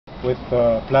with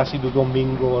Plácido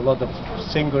Domingo. A lot of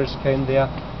singers came there,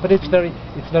 but it's very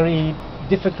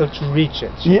difficult to reach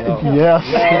it. You know? Yeah.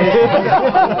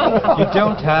 You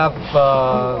don't have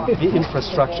the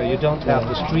infrastructure, you don't have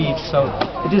the streets, so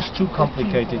it is too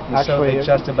complicated. And Actually, so they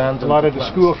just abandoned. a lot of the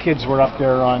plans. school kids were up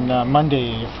there on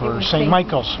Monday for St.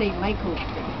 Michael's. St. Michael's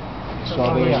Day. So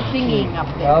They they, were singing up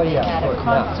there. Oh, They yeah, had of a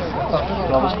course, concert. yeah.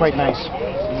 that was quite nice.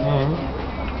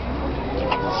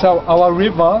 So our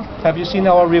river, have you seen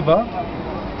our river?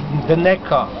 The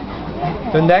Neckar.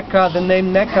 The Neckar, the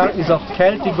name Neckar is of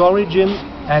Celtic origin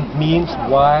and means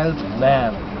wild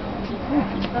man.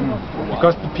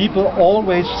 Because the people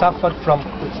always suffered from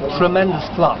tremendous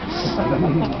floods,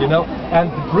 you know. And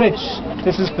the bridge,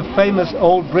 this is the famous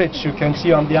old bridge you can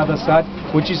see on the other side,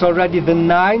 which is already the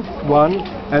 9th one,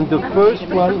 and the first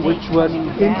one which was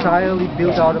entirely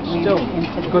built out of stone.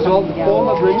 Because all the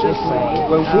former bridges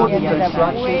were wooden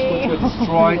constructions which were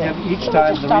destroyed, and each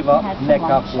time the river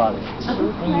Neckar flooded.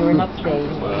 You were not staying.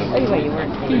 Anyway, you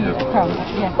weren't staying.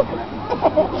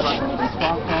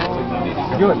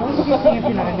 Good.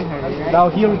 Now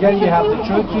here again you have the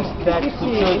churches. That's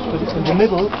the church that's in the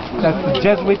middle. That's the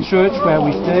Jesuit church where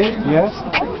we stay. Yes.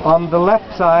 On the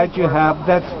left side you have,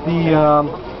 that's the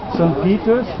St.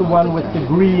 Peter's, the one with the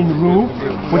green roof,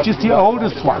 which is the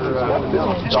oldest one,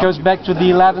 which goes back to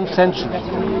the 11th century.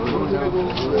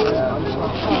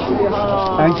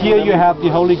 And here you have the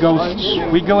Holy Ghost.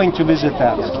 We're going to visit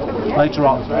that later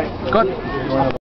on. Good.